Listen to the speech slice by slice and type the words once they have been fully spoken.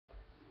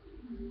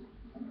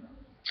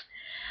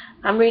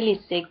I'm really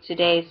sick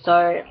today,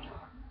 so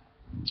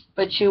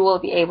but you will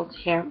be able to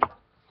hear me.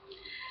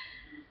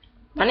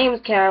 My name is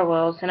Kara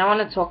Wells, and I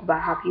want to talk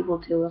about how people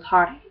deal with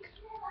heartache.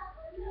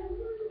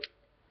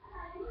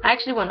 I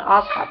actually want to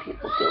ask how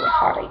people deal with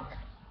heartache.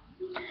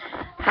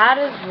 How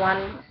does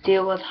one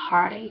deal with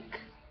heartache?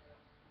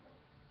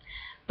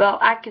 Well,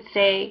 I could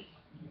say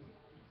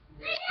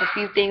a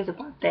few things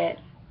about that,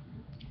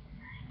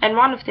 and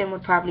one of them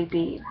would probably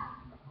be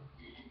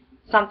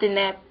something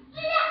that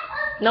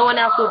no one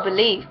else will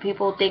believe.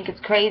 People think it's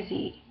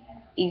crazy.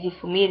 Easy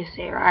for me to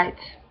say, right?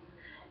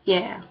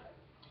 Yeah.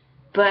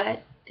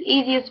 But the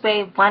easiest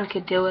way one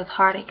could deal with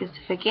heartache is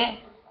to forget.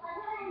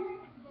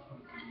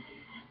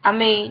 I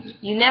mean,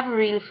 you never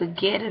really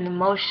forget an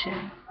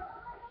emotion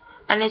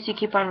unless you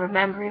keep on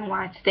remembering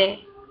why it's there.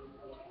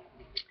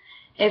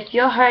 If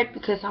you're hurt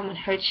because someone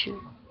hurt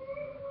you,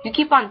 you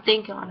keep on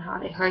thinking on how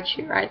they hurt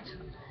you, right?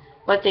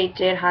 What they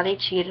did, how they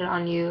cheated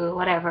on you,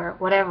 whatever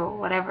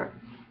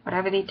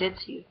they did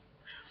to you.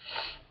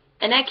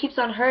 And that keeps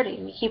on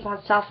hurting. You keep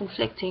on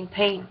self-inflicting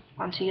pain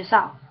onto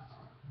yourself.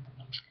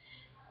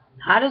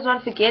 How does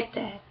one forget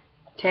that?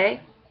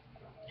 Okay?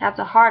 That's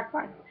a hard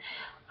one.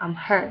 I'm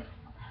hurt.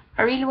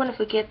 I really want to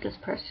forget this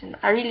person.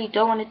 I really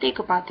don't want to think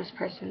about this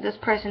person. This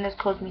person has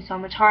caused me so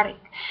much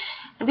heartache.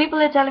 And people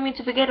are telling me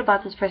to forget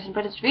about this person,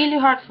 but it's really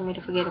hard for me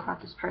to forget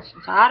about this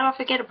person. So how do I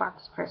forget about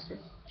this person?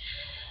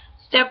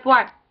 Step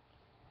one,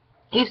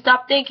 you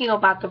stop thinking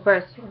about the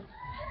person.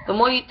 The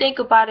more you think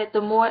about it,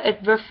 the more it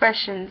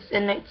refreshes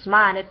in its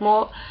mind.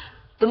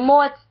 The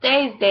more it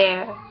stays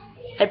there,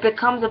 it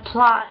becomes a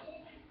plot.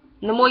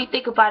 And the more you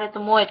think about it, the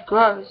more it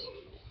grows.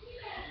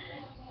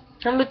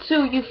 Number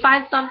two, you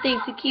find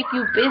something to keep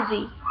you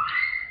busy.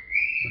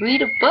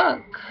 Read a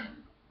book.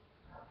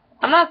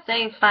 I'm not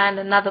saying find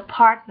another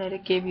partner to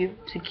get you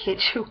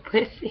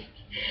busy.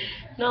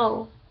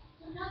 No.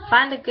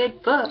 Find a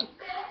good book.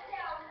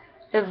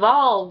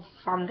 Evolve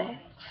from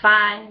that.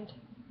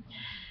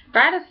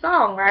 Write a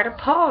song, write a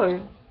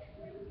poem.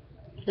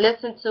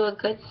 Listen to a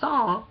good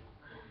song.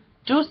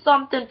 Do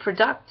something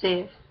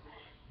productive.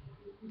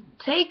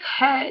 Take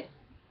hurt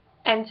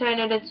and turn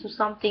it into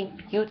something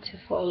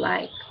beautiful,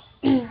 like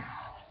turn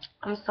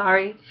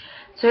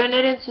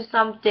it into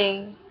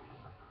something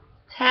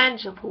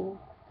tangible.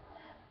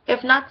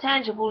 If not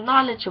tangible,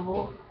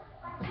 knowledgeable.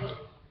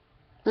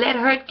 Let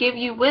hurt give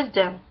you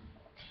wisdom.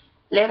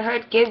 Let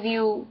hurt give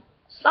you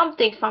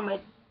something from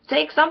it.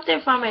 Take something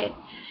from it.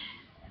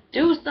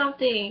 Do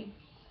something.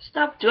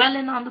 Stop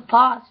dwelling on the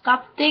past.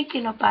 Stop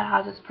thinking about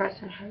how this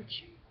person hurt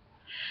you.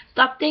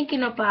 Stop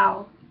thinking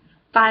about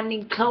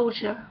finding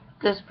closure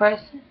with this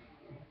person.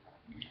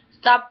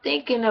 Stop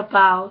thinking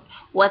about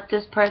what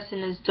this person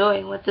is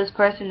doing, what this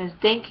person is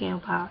thinking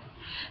about.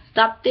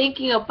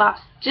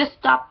 Just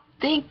stop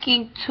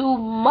thinking too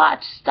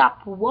much.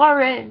 Stop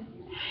worrying.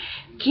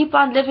 Keep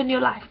on living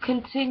your life.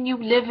 Continue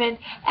living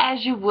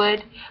as you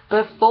would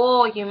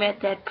before you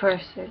met that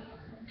person.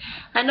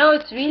 I know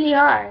it's really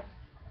hard,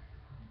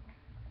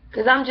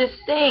 because I'm just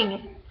saying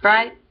it,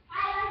 right?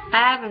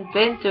 I haven't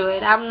been through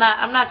it. I'm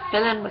not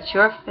feeling what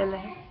you're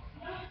feeling.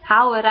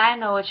 How would I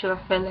know what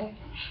you're feeling?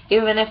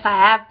 Even if I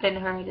have been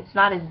hurt, it's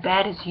not as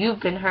bad as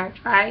you've been hurt,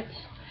 right?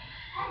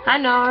 I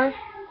know.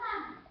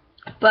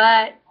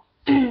 But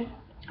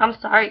I'm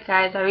sorry,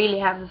 guys. I really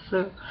have the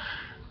flu.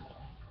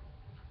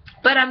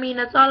 But I mean,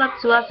 it's all up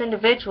to us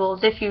individuals.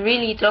 If you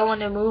really don't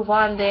want to move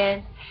on,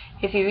 then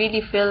if you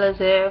really feel as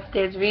if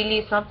there's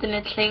really something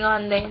to cling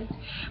on, then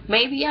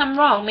maybe I'm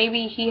wrong.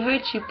 Maybe he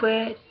hurt you,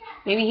 but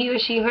maybe he or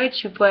she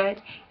hurt you,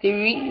 but they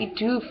really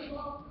do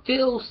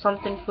feel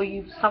something for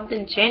you,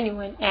 something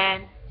genuine,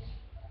 and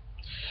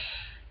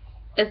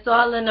it's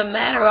all in a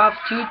matter of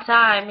due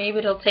time. Maybe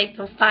it'll take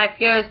them 5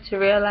 years to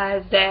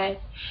realize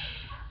that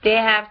they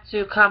have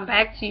to come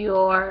back to you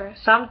or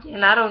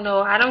something. I don't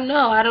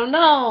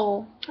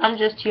know. I'm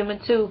just human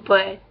too,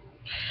 but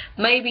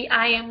maybe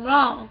I am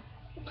wrong.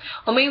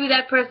 Or maybe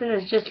that person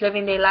is just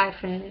living their life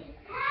and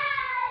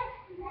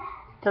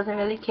doesn't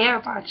really care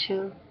about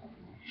you.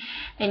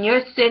 And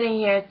you're sitting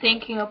here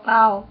thinking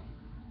about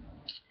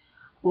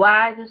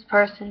why this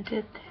person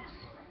did this.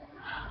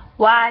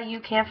 Why you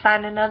can't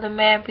find another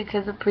man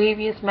because the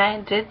previous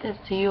man did this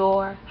to you,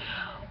 or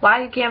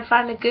why you can't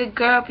find a good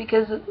girl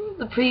because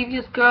the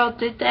previous girl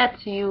did that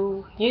to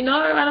you. You know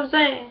what I'm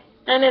saying?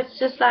 And it's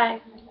just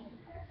like,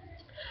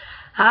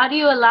 how do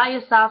you allow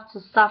yourself to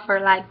suffer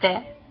like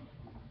that?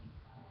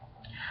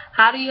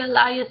 How do you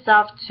allow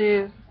yourself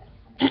to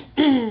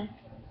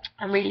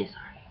I'm really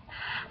sorry.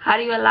 How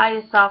do you allow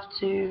yourself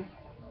to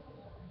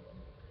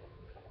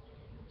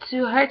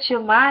hurt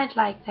your mind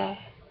like that?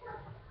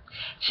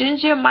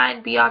 Shouldn't your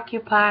mind be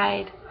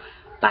occupied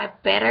by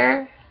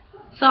better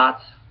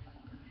thoughts?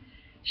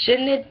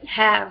 Shouldn't it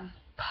have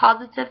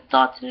positive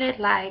thoughts in it,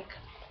 like,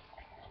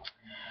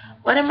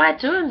 what am I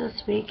doing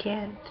this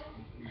weekend?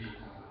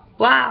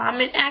 Wow, I'm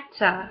an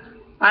actor.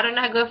 Why don't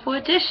I go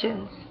for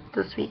auditions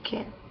this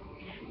weekend?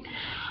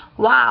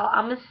 Wow,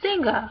 I'm a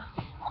singer.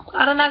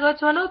 Why don't I go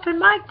to an open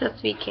mic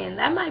this weekend?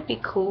 That might be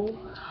cool.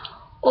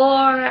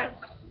 Or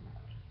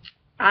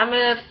I'm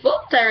a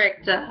film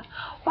director.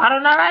 Why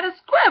don't I write a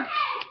script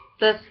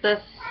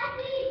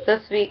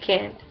this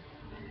weekend?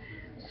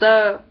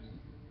 So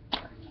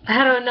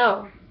I don't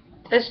know.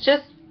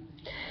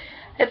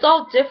 It's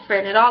all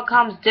different. It all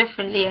comes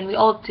differently, and we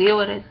all deal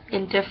with it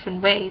in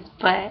different ways.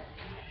 But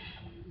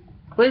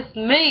with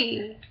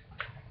me,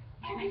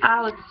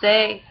 I would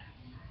say,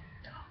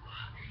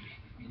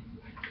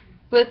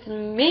 with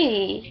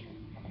me,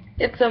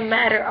 it's a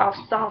matter of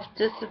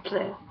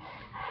self-discipline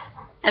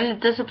and the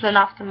discipline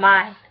of the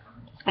mind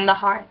and the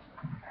heart.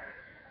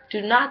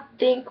 Do not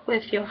think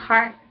with your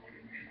heart.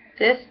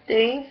 This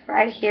thing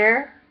right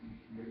here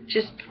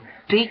just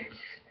beats.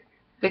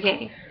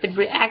 Okay? It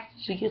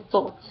reacts to your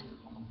thoughts.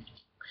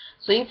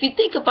 So if you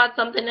think about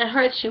something that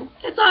hurts you,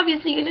 it's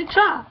obviously going to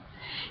drop.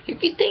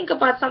 If you think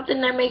about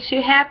something that makes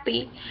you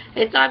happy,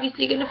 it's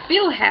obviously going to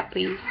feel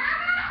happy. It's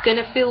going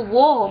to feel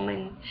warm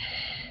and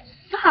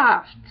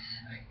soft.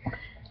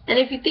 And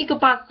if you think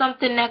about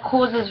something that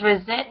causes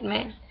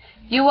resentment,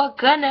 you are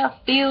going to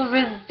feel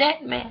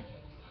resentment.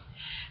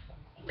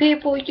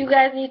 People, you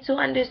guys need to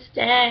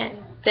understand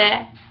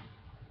that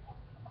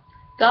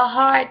the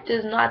heart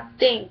does not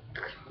think.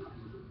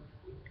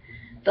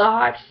 The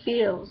heart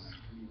feels.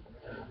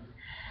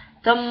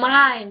 The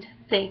mind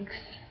thinks.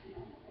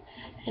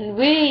 And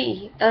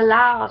we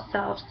allow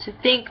ourselves to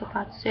think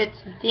about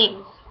certain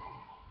things.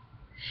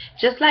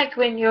 Just like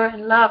when you're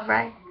in love,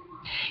 right?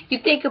 You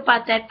think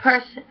about that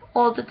person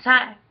all the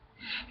time.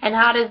 And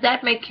how does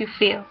that make you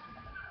feel?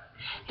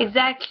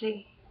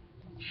 Exactly.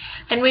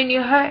 And when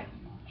you're hurt,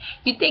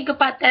 you think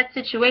about that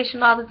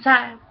situation all the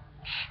time.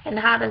 And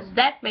how does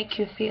that make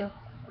you feel?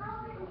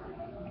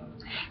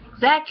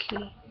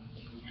 Exactly.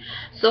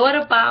 So what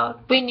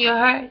about when you're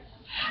hurt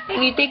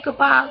and you think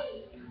about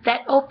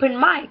that open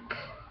mic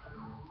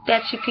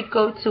that you could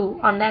go to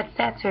on that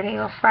Saturday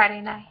or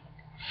Friday night?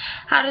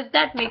 How does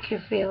that make you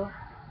feel?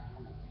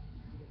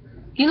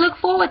 You look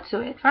forward to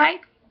it, right?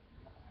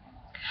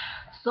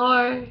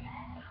 So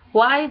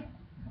why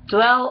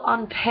dwell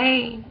on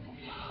pain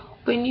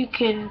when you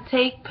can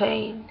take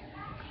pain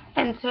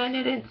and turn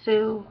it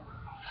into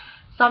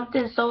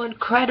something so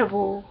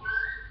incredible?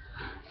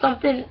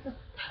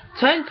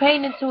 Turn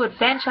pain into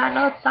adventure. I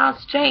know it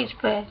sounds strange,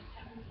 but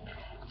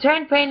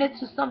turn pain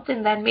into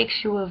something that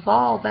makes you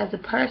evolve as a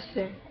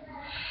person.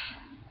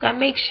 That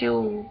makes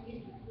you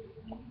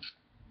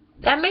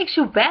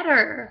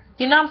better.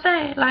 You know what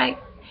I'm saying? Like,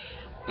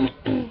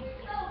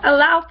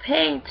 allow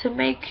pain to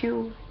make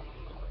you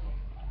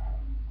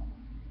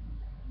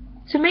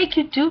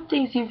do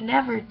things you've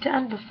never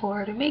done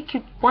before, to make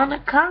you want to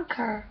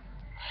conquer.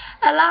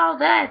 Allow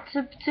that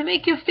to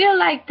make you feel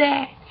like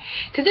that.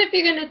 Because if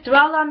you're going to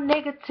dwell on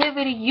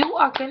negativity, you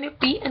are going to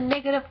be a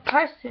negative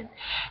person.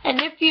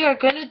 And if you are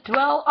going to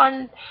dwell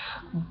on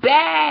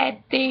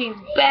bad things,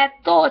 bad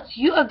thoughts,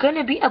 you are going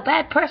to be a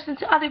bad person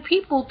to other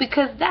people,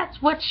 because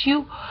that's what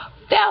you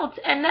felt,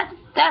 and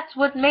that's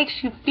what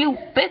makes you feel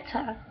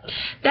bitter.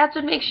 That's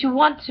what makes you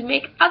want to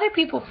make other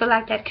people feel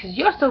like that, because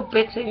you're so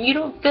bitter and you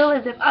don't feel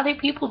as if other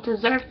people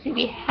deserve to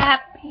be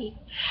happy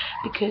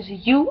because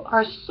you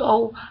are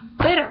so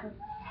bitter.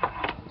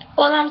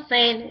 All I'm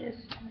saying is,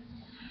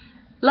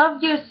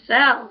 love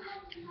yourself.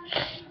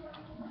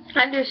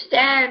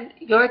 Understand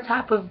your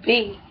type of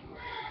being.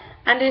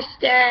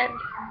 Understand.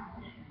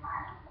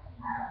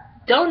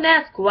 Don't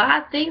ask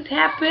why things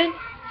happen,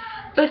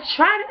 but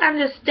try to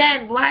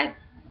understand why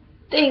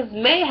things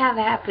may have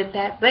happened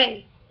that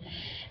way.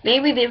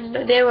 Maybe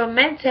they were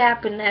meant to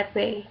happen that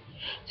way,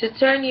 to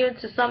turn you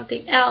into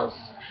something else,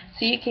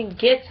 so you can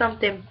get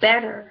something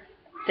better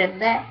than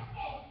that.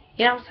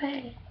 You know what I'm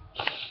saying?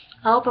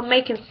 I hope I'm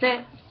making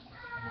sense.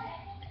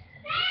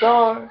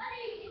 So,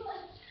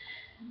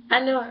 I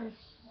know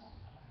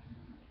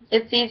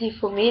it's easy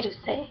for me to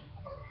say.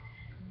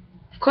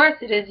 Of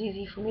course it is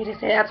easy for me to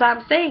say. That's why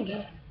I'm saying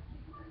it.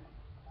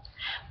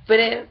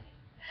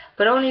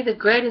 But only the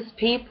greatest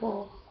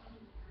people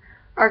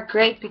are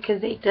great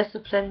because they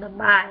discipline the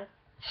mind.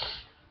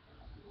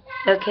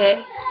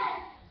 Okay?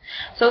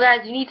 So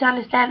guys, you need to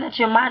understand that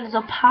your mind is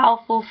a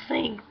powerful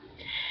thing.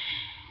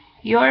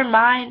 Your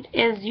mind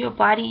is your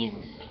body's,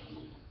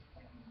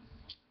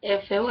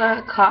 if it were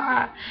a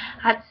car,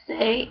 I'd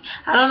say,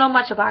 I don't know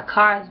much about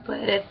cars, but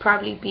it'd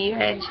probably be your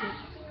engine.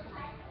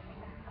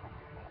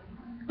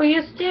 Or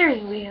your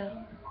steering wheel.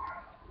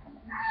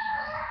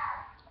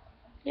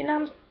 You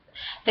know,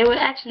 it would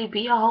actually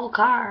be a whole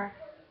car.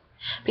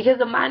 Because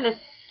the mind is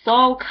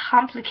so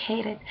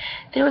complicated.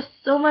 There is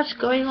so much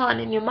going on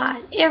in your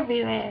mind,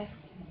 everywhere.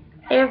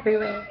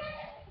 Everywhere.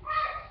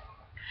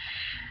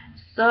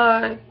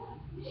 So,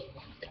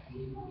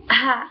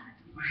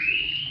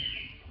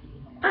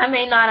 I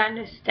may not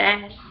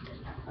understand.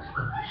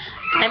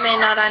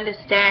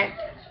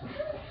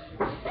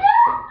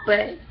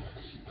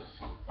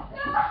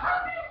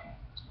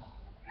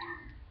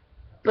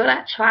 But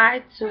I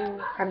try to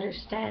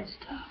understand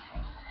stuff.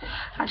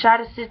 I try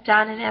to sit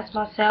down and ask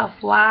myself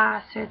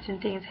why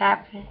certain things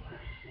happen.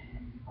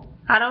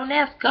 I don't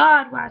ask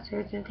God why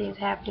certain things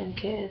happen,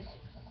 because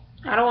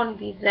I don't want to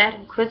be that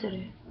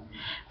inquisitive.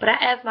 But I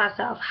ask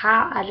myself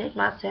how I let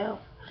myself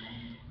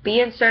be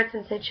in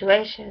certain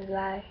situations.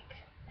 Like,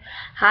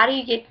 how do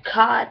you get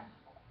caught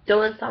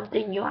doing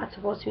something you aren't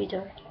supposed to be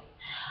doing?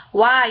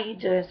 Why are you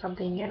doing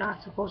something you're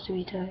not supposed to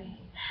be doing?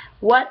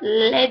 What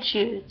led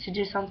you to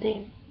do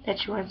something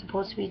that you weren't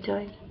supposed to be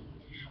doing?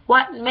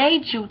 What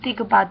made you think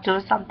about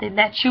doing something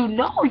that you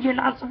know you're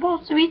not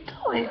supposed to be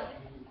doing?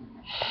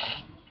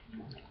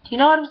 You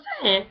know what I'm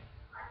saying?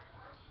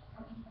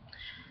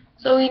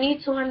 So we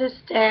need to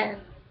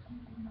understand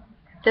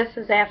this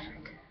is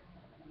Africa.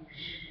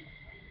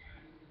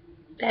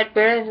 That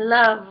we're in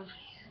love.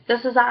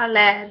 This is our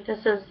land.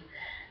 This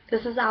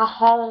is our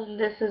home.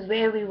 This is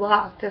where we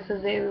walk. This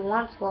is where we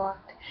once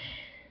walked.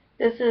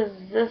 This is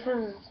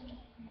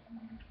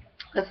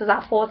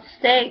our fourth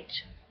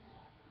stage.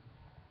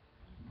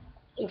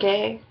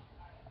 Okay?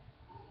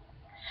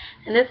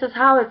 And this is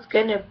how it's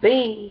gonna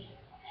be.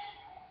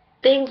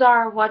 Things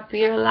are what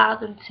we allow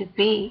them to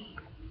be.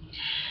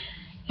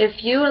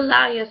 If you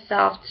allow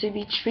yourself to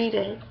be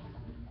treated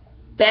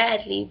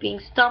badly, being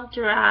stumped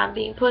around,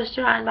 being pushed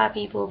around by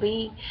people,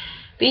 being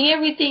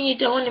everything you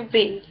don't want to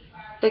be,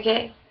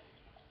 okay?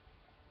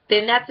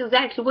 Then that's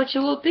exactly what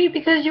you will be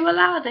because you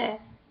allow that.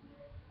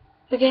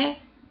 Okay?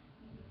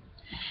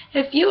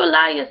 If you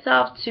allow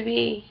yourself to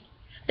be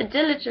a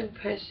diligent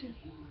person,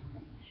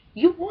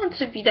 you want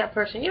to be that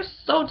person. You're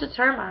so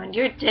determined.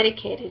 You're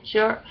dedicated.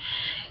 You're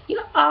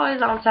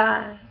always on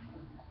time.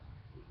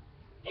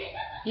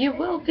 You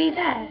will be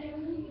that.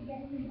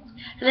 And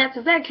that's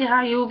exactly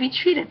how you will be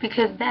treated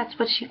because that's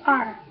what you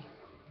are.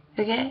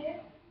 Okay?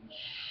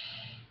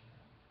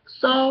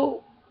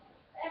 So,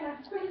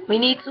 we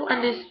need to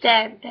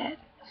understand that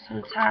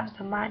sometimes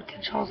the mind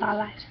controls our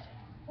lives.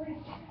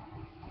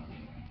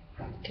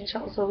 It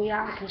controls who we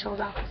are. It controls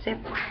our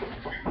perception.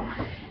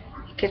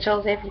 It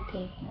controls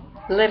everything.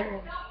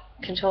 Literally.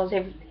 It controls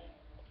everything.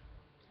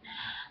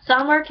 So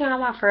I'm working on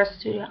my first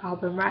studio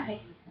album,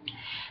 right?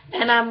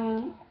 And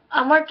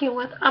I'm working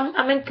with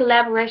I'm in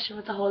collaboration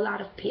with a whole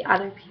lot of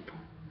other people.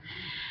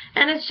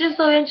 And it's just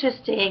so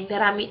interesting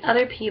that I meet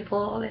other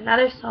people and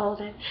other souls,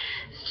 and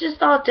it's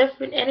just all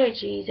different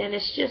energies, and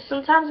it's just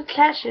sometimes it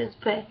clashes,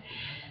 but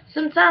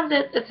sometimes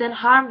it's in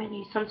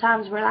harmony.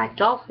 Sometimes we're like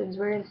dolphins,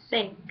 we're in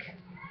sync.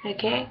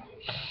 Okay?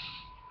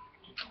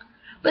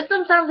 But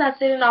sometimes I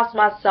sit and ask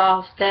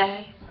myself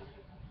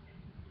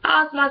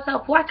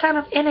what kind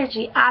of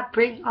energy I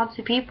bring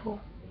onto people.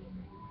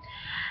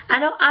 I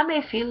know I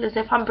may feel as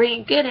if I'm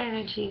bringing good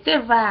energy,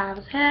 good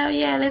vibes. Hell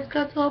yeah, let's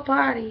go to a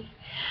party.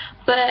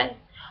 But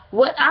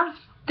what I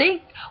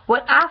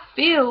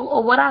feel,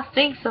 or what I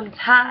think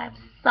sometimes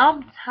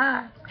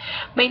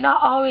may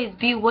not always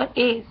be what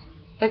is.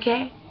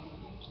 Okay?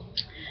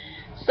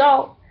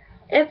 So,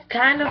 it's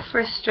kind of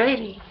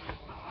frustrating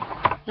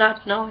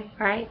not knowing,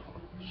 right?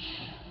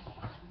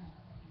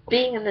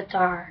 Being in the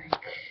dark.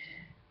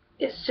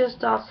 It's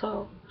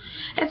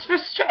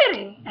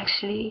frustrating,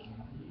 actually.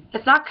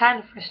 It's not kind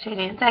of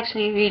frustrating, it's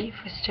actually really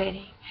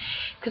frustrating.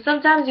 Because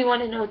sometimes you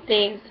want to know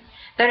things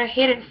that are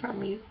hidden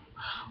from you,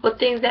 or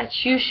things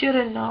that you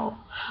shouldn't know,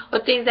 or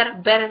things that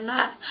are better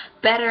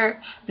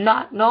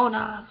not known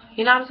of.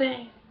 You know what I'm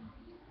saying?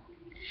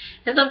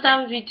 And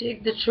sometimes we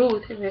take the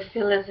truth and we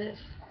feel as if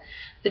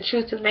the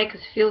truth will make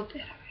us feel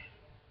better.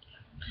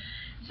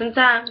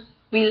 Sometimes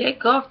we let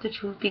go of the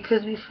truth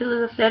because we feel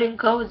as if letting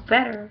go is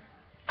better.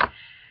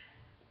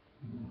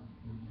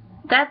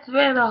 That's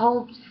where the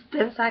whole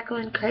spin cycle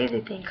and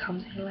crazy thing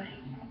comes in, like.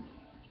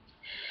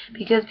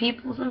 Because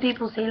some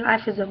people say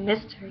life is a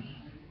mystery.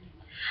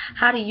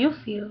 How do you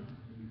feel?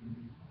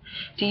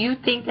 Do you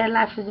think that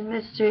life is a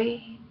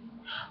mystery?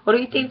 Or do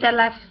you think that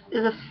life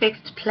is a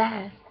fixed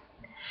plan?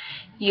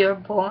 You're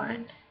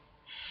born,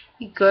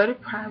 you go to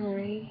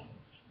primary,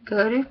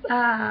 you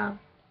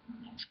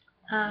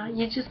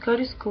just go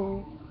to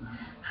school,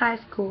 high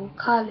school,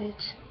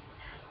 college,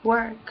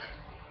 work,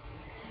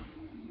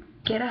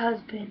 get a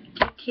husband,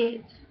 get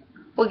kids,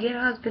 or get a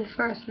husband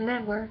first and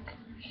then work,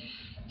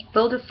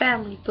 build a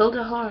family, build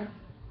a home,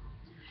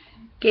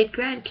 get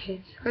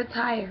grandkids,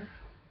 retire,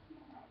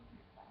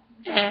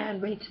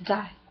 and wait to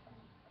die.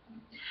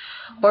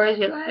 Or is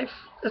your life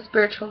a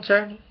spiritual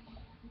journey?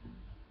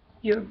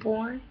 You're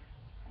born,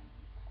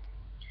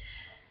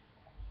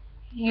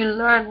 you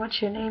learn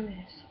what your name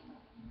is,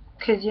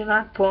 because you're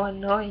not born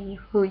knowing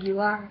who you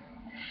are.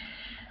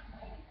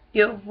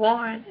 You're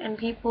born and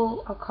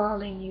people are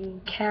calling you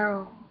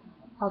Carol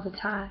all the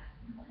time.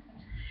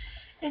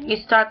 And you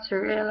start to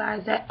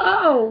realize that,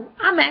 oh,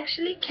 I'm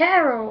actually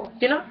Carol,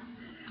 you know?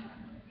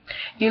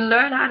 You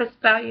learn how to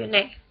spell your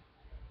name.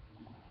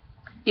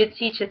 Your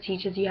teacher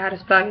teaches you how to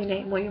spell your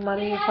name, or your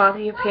mother, your father,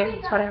 your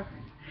parents, whatever.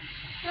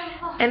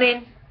 And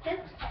then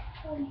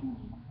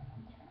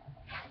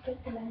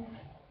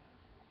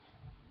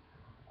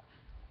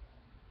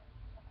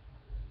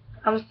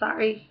I'm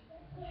sorry,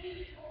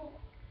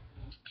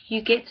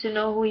 you get to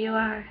know who you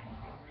are.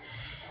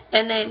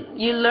 And then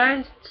you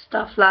learn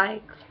stuff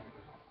like,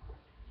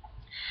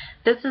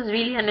 this is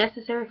really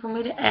unnecessary for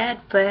me to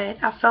add,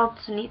 but I felt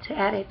the need to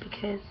add it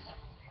because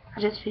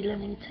I just feel the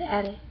need to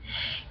add it.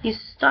 You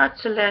start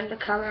to learn the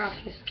color of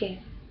your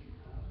skin.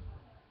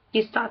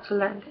 You start to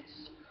learn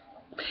this.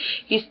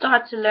 You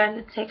start to learn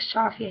the texture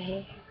of your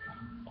hair.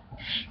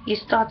 You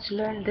start to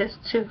learn this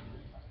too.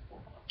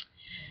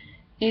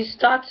 You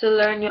start to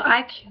learn your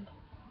IQ.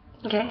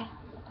 Okay?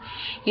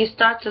 You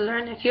start to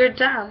learn if you're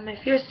dumb,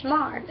 if you're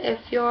smart, if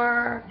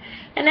you're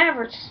an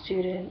average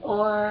student,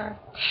 or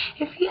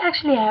if you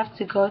actually have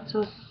to go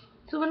to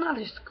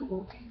another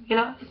school,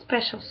 a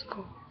special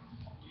school.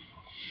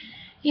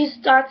 You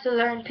start to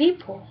learn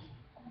people.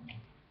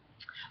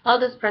 Oh,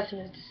 this person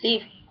is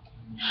deceiving.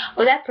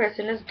 Oh, that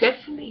person is good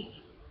for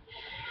me.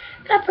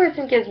 That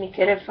person gives me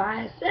good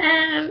advice,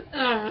 and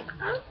I'm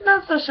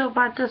not so sure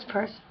about this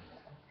person.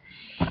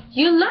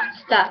 You learn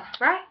stuff,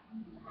 right?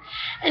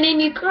 And then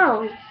you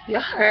grow. You're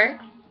hurt.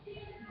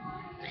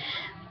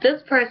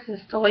 This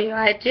person stole your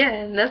idea,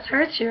 and this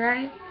hurts you,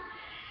 right?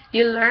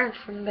 You learn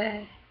from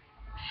that.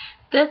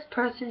 This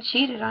person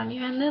cheated on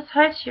you, and this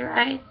hurts you,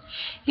 right?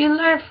 You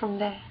learn from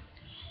that.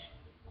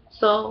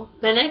 So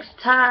the next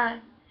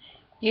time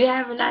you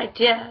have an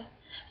idea,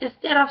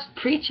 instead of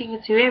preaching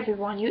it to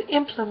everyone, you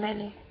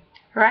implement it,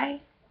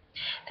 right?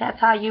 That's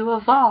how you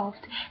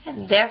evolved,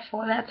 and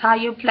therefore that's how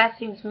your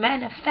blessings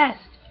manifest.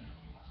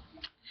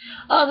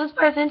 Oh, this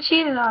person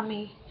cheated on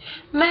me.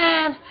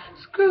 Man,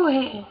 screw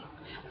him.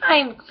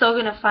 I'm so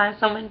gonna find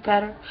someone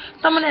better,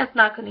 someone that's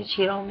not gonna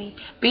cheat on me,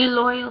 be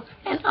loyal,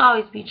 and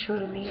always be true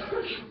to me,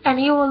 and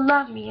he will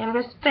love me and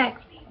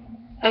respect me.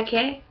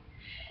 Okay?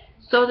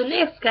 So the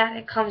next guy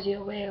that comes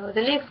your way, or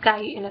the next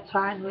guy you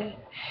intertwine with,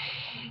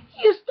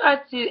 you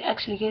start to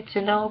actually get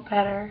to know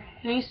better,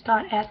 and you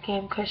start asking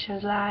him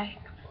questions like,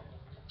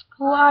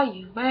 who are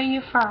you? Where are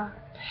you from?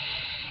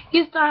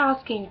 You start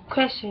asking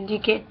questions, you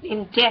get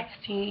in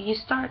depth,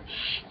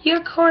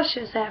 you're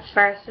cautious at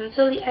first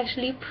until he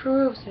actually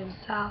proves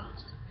himself.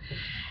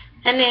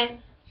 And then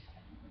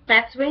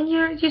that's when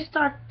you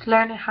start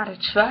learning how to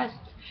trust.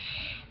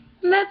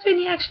 And that's when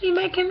you actually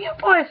make him your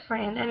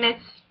boyfriend, and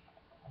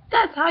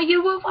that's how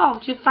you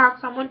evolved. You found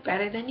someone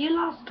better than your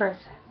last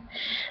person.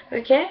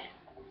 Okay?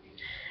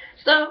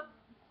 So,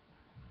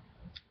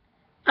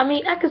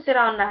 I could sit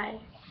all night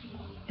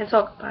and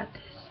talk about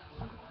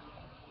this.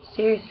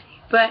 Seriously.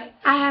 But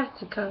I have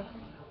to go.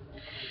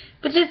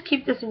 But just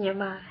keep this in your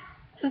mind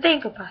and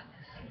think about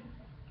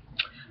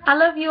this. I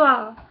love you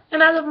all,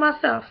 and I love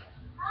myself.